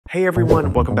Hey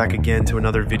everyone, welcome back again to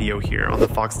another video here on the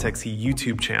Foxtecc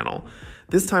YouTube channel.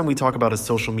 This time we talk about a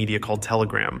social media called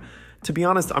Telegram. To be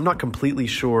honest, I'm not completely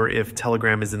sure if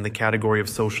Telegram is in the category of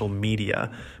social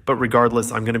media, but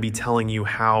regardless, I'm going to be telling you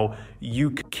how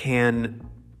you can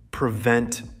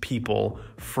prevent people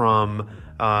from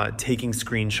taking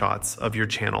screenshots of your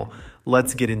channel.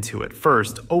 Let's get into it.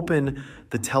 First, open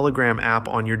the Telegram app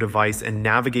on your device and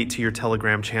navigate to your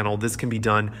Telegram channel. This can be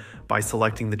done by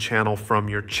selecting the channel from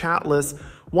your chat list.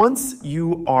 Once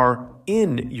you are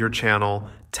in your channel,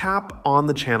 tap on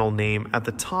the channel name at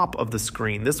the top of the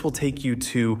screen. This will take you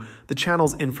to the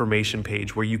channel's information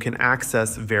page where you can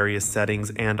access various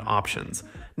settings and options.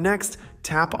 Next,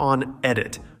 tap on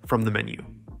Edit from the menu.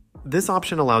 This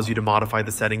option allows you to modify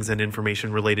the settings and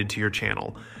information related to your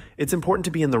channel. It's important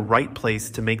to be in the right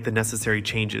place to make the necessary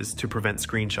changes to prevent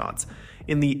screenshots.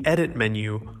 In the Edit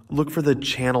menu, look for the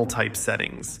channel type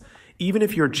settings. Even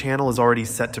if your channel is already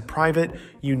set to private,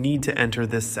 you need to enter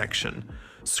this section.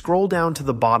 Scroll down to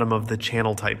the bottom of the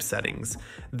channel type settings.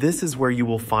 This is where you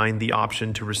will find the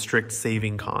option to restrict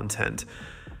saving content.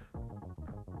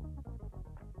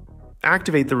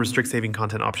 Activate the Restrict Saving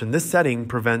Content option. This setting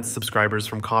prevents subscribers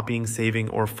from copying, saving,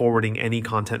 or forwarding any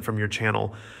content from your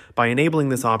channel. By enabling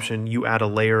this option, you add a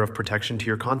layer of protection to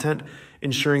your content,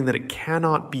 ensuring that it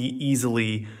cannot be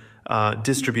easily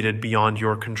distributed beyond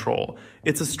your control.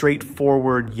 It's a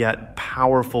straightforward yet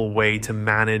powerful way to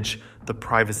manage the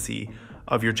privacy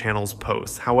of your channel's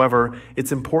posts. However,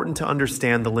 it's important to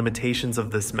understand the limitations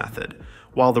of this method.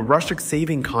 While the Restrict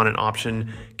Saving Content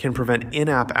option can prevent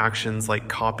in-app actions like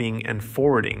copying and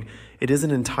forwarding, it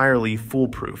isn't entirely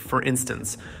foolproof. For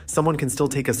instance, someone can still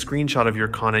take a screenshot of your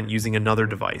content using another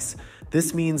device.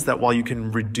 This means that while you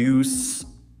can reduce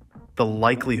the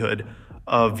likelihood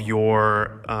of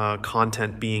your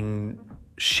content being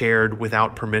shared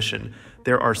without permission,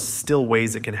 there are still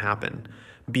ways it can happen.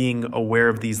 Being aware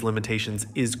of these limitations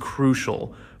is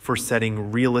crucial for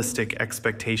setting realistic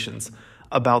expectations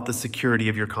about the security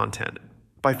of your content.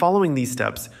 By following these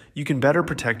steps, you can better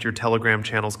protect your Telegram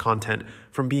channel's content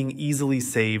from being easily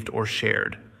saved or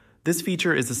shared. This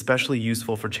feature is especially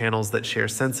useful for channels that share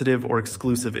sensitive or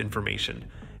exclusive information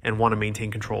and want to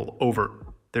maintain control over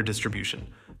their distribution.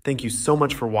 Thank you so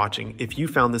much for watching. If you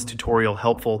found this tutorial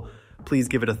helpful, please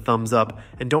give it a thumbs up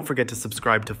and don't forget to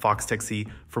subscribe to Foxtecc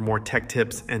for more tech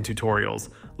tips and tutorials.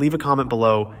 Leave a comment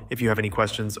below if you have any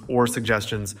questions or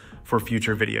suggestions for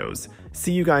future videos.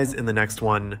 See you guys in the next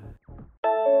one.